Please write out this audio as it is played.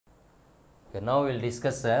Okay, now we will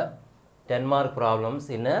discuss 10 mark problems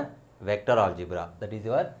in vector algebra. That is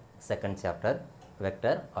your second chapter,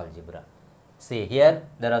 vector algebra. See here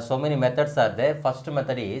there are so many methods are there. First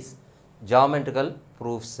method is geometrical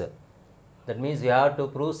proofs. That means you have to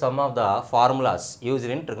prove some of the formulas used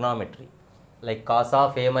in trigonometry, like cos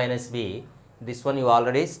of a minus b. This one you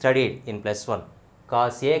already studied in +1.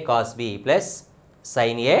 Cos a cos b plus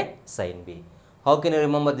sin a sin b. How can you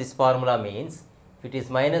remember this formula? Means if it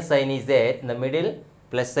is minus sign is there in the middle,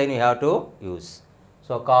 plus sign you have to use.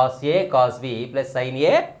 So cos a cos b plus sin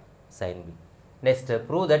a sin b. Next,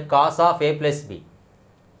 prove that cos of a plus b.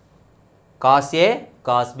 Cos a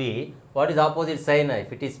cos b. What is opposite sign?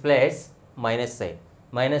 If it is plus, minus sign.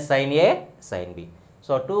 Minus sin a sin b.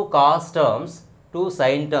 So two cos terms, two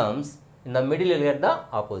sin terms, in the middle you will get the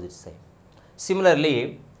opposite sign.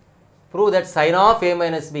 Similarly, prove that sin of a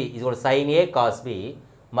minus b is equal to sin a cos b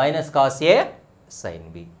minus cos a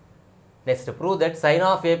sin b. Next, prove that sin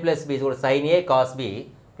of a plus b is equal to sin a cos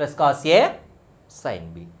b plus cos a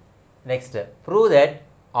sin b. Next, prove that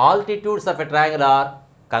altitudes of a triangle are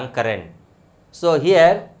concurrent. So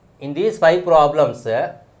here in these 5 problems,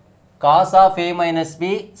 cos of a minus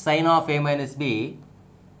b, sin of a minus b,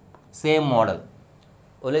 same model.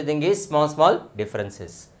 Only thing is small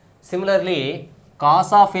differences. Similarly,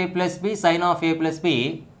 cos of a plus b, sin of a plus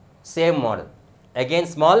b, same model. Again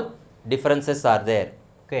small differences are there.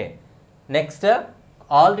 Okay. Next,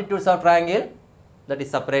 altitudes of triangle, that is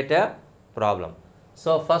separate problem.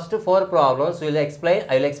 So first 4 problems we will explain.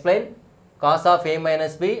 I will explain cos of a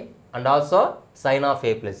minus b and also sin of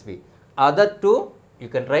a plus b. Other 2 you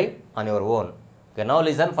can try on your own. Okay. Now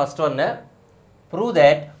listen, first one, prove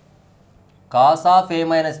that cos of a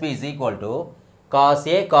minus b is equal to cos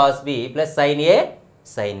a cos b plus sin a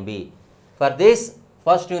sin b. For this,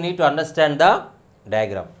 first you need to understand the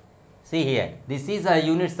diagram. See here, this is a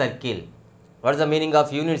unit circle. What is the meaning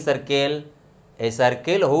of unit circle? A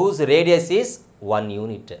circle whose radius is 1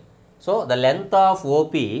 unit. So the length of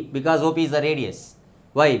OP, because OP is the radius.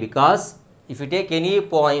 Why? Because if you take any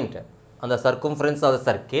point on the circumference of the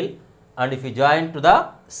circle and if you join to the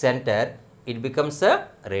center, it becomes a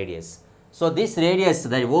radius. So this radius,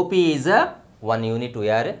 the OP is a 1 unit we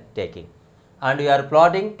are taking, and we are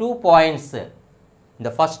plotting 2 points in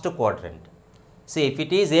the first quadrant. See, if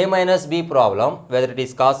it is a minus b problem, whether it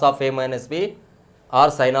is cos of a minus b or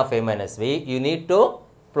sin of a minus b, you need to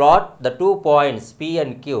plot the 2 points P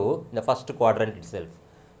and Q in the first quadrant itself.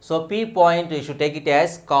 So P point you should take it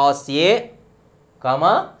as cos a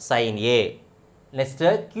comma sin a. Next,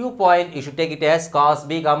 Q point you should take it as cos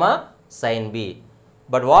b comma sin b.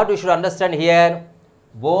 But what you should understand here,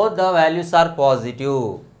 both the values are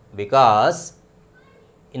positive, because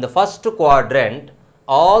in the first quadrant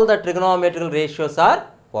all the trigonometrical ratios are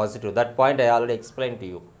positive. That point I already explained to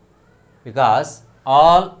you. Because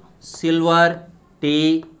all silver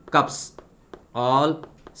tea cups, all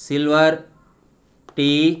silver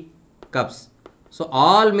tea cups. So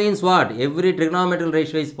all means what? Every trigonometrical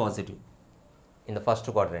ratio is positive in the first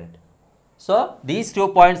quadrant. So these 2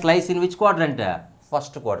 points lies in which quadrant?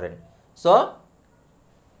 First quadrant. So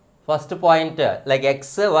first point like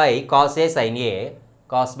x, y, cos a sin a,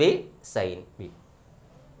 cos b sin b.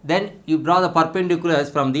 Then you draw the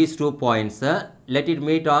perpendiculars from these 2 points. Let it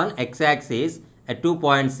meet on x-axis at 2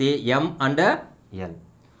 points A, M and L.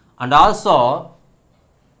 And also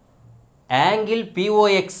angle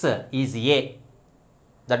POX is A.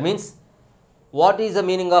 That means, what is the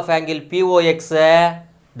meaning of angle POX?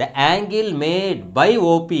 The angle made by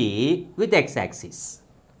OP with x-axis.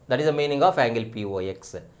 That is the meaning of angle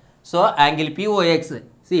POX. So angle POX,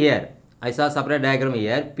 see here, I saw separate diagram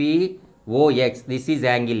here, POX, this is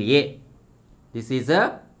angle A. This is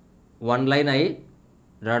a one line I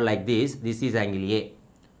draw like this is angle A.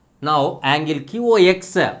 Now angle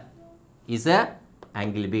QOX is a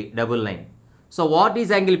angle B, double line. So what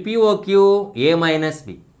is angle POQ? A minus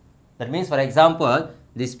B. That means, for example,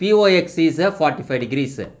 this POX is a 45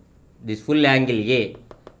 degrees, this full angle A.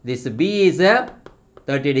 This B is a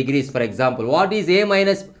 30 degrees, for example. What is A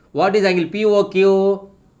minus, what is angle POQ?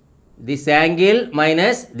 This angle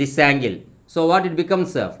minus this angle. So what it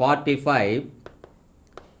becomes? 45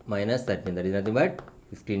 minus 13, that is nothing but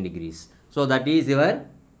 15 degrees. So that is your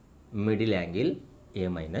middle angle A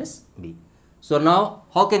minus B. So now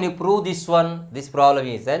how can you prove this one? This problem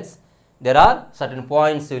is sense there are certain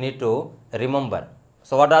points you need to remember.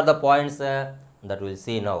 So what are the points that we will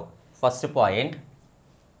see now? First point,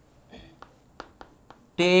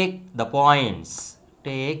 take the points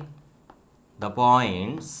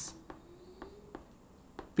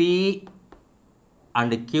P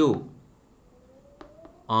and Q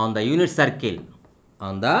on the unit circle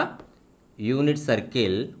unit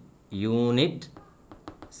circle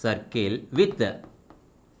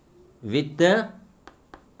with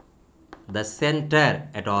the center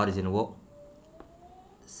at origin O.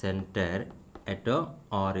 Center at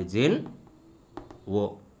origin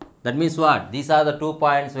O. That means what? These are the 2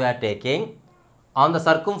 points we are taking on the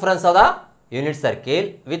circumference of the unit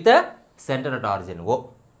circle with the center at origin O.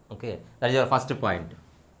 Okay, that is your first point.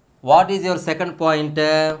 What is your second point?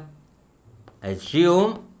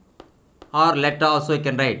 Assume, or let also you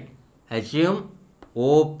can write, assume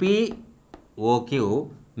OP OQ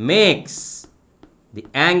makes the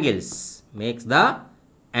angles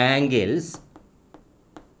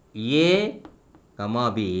A,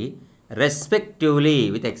 B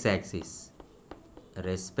respectively with x-axis.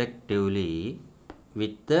 Respectively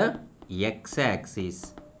with the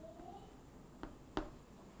x-axis.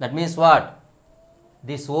 That means what?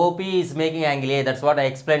 This OP is making angle A. That's what I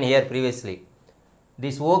explained here previously.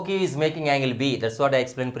 This OQ is making angle B. That's what I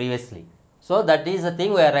explained previously. So that is the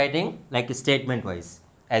thing we are writing like statement wise.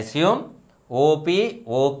 Assume OP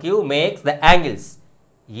OQ makes the angles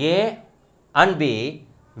A and B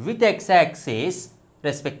with x-axis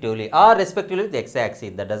respectively, or respectively with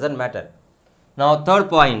x-axis. That doesn't matter. Now third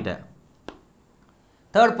point.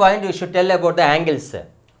 You should tell about the angles.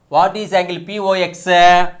 What is angle POX?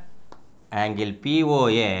 Angle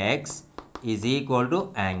POX is equal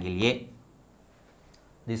to angle A.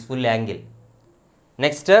 This full angle.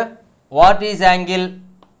 Next, what is angle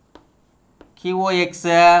QOX?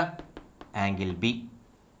 Angle B.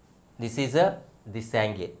 This is this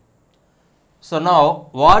angle. So now,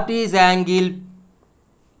 what is angle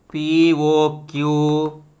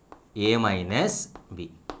POQ? A minus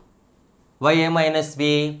B. Why A minus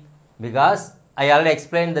B? Because I already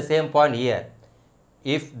explained the same point here.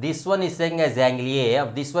 If this one is saying as angle A,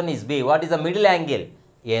 if this one is B, what is the middle angle?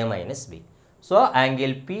 A minus B. So,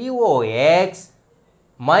 angle POX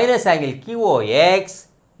minus angle QOX,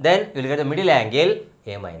 then you will get the middle angle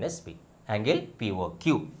A minus B, angle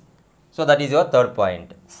POQ. So, that is your third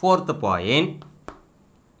point. Fourth point,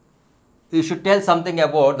 you should tell something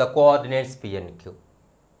about the coordinates P and Q.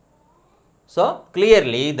 So,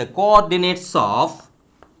 clearly the coordinates of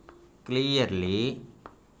P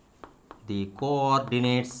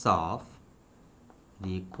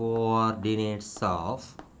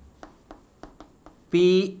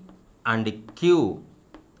and Q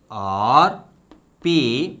are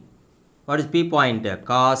P, what is P point?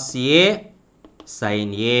 Cos A,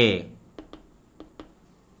 sin A.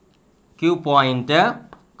 Q point,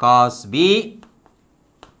 cos B,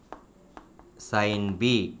 sin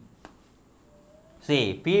B.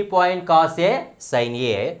 See, P point cos A, sin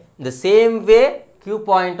A. In the same way, Q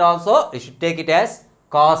point also, you should take it as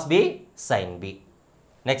cos B, sin B.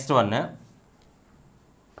 Next one,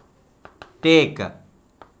 take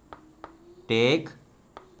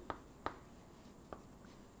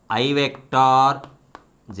I vector,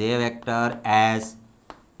 j vector as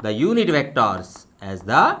the unit vectors,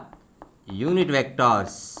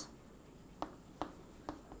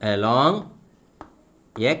 along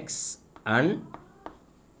x and,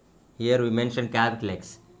 here we mentioned capital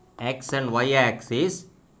X and y axis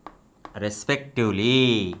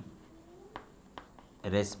respectively.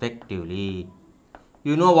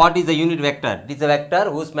 You know what is the unit vector? It is a vector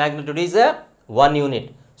whose magnitude is 1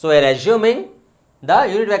 unit. So we are assuming the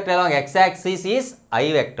unit vector along x axis is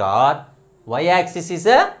I vector, y axis is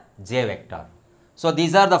a j vector. So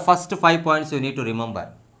these are the first 5 points you need to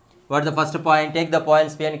remember. What is the first point? Take the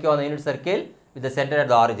points P and Q on the unit circle with the center at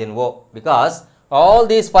the origin O, because all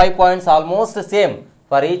these 5 points are almost the same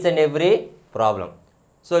for each and every problem.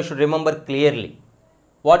 So you should remember clearly.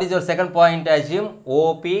 What is your second point? Assume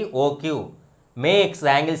OP OQ makes the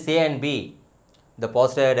angles A and B the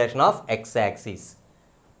posterior direction of x axis.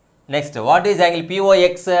 Next, what is angle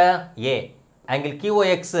POX? A. Angle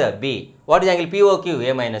QOX? B. What is angle POQ?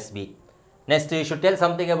 A minus B. Next, you should tell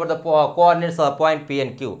something about the coordinates of point P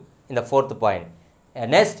and Q in the fourth point.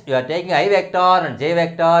 And next, you are taking I vector and j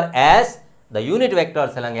vector as the unit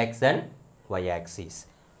vectors along x and y axis.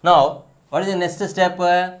 Now, what is the next step?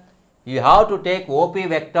 You have to take OP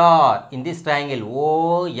vector in this triangle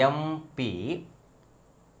OMP.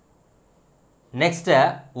 Next,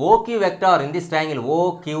 OQ vector in this triangle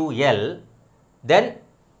OQL. Then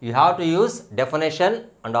you have to use definition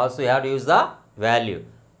and also you have to use the value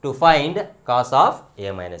to find cos of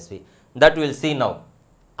A minus B. That we will see now.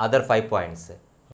 Other 5 points.